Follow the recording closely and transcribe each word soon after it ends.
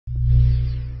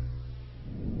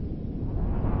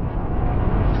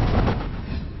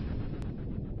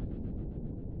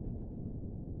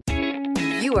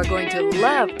You are going to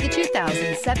love the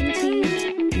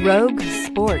 2017 Rogue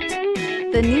Sport.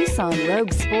 The Nissan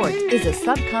Rogue Sport is a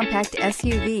subcompact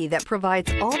SUV that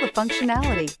provides all the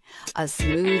functionality. A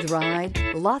smooth ride,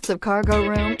 lots of cargo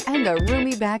room, and a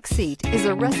roomy back seat is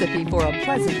a recipe for a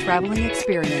pleasant traveling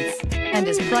experience and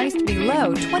is priced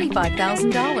below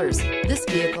 $25,000. This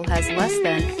vehicle has less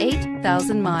than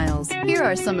 8,000 miles. Here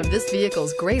are some of this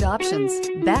vehicle's great options: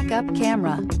 backup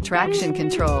camera, traction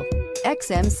control,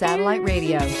 XM satellite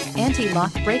radio,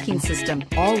 anti-lock braking system,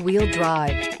 all-wheel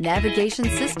drive, navigation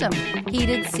system,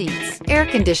 heated seats, air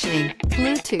conditioning,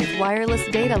 Bluetooth wireless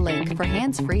data link for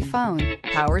hands-free phone,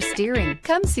 power steering.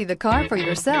 Come see the car for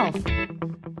yourself.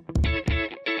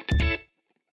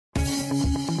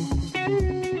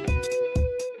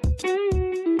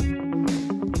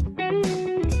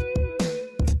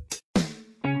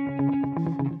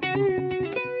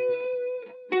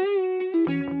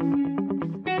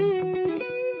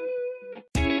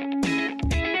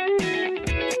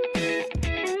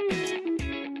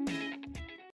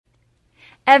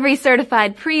 Every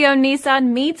certified pre-owned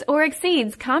Nissan meets or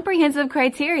exceeds comprehensive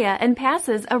criteria and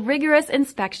passes a rigorous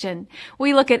inspection.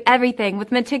 We look at everything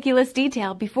with meticulous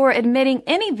detail before admitting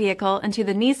any vehicle into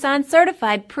the Nissan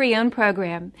Certified Pre-Owned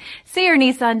program. See your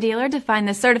Nissan dealer to find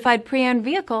the certified pre-owned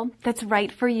vehicle that's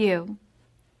right for you.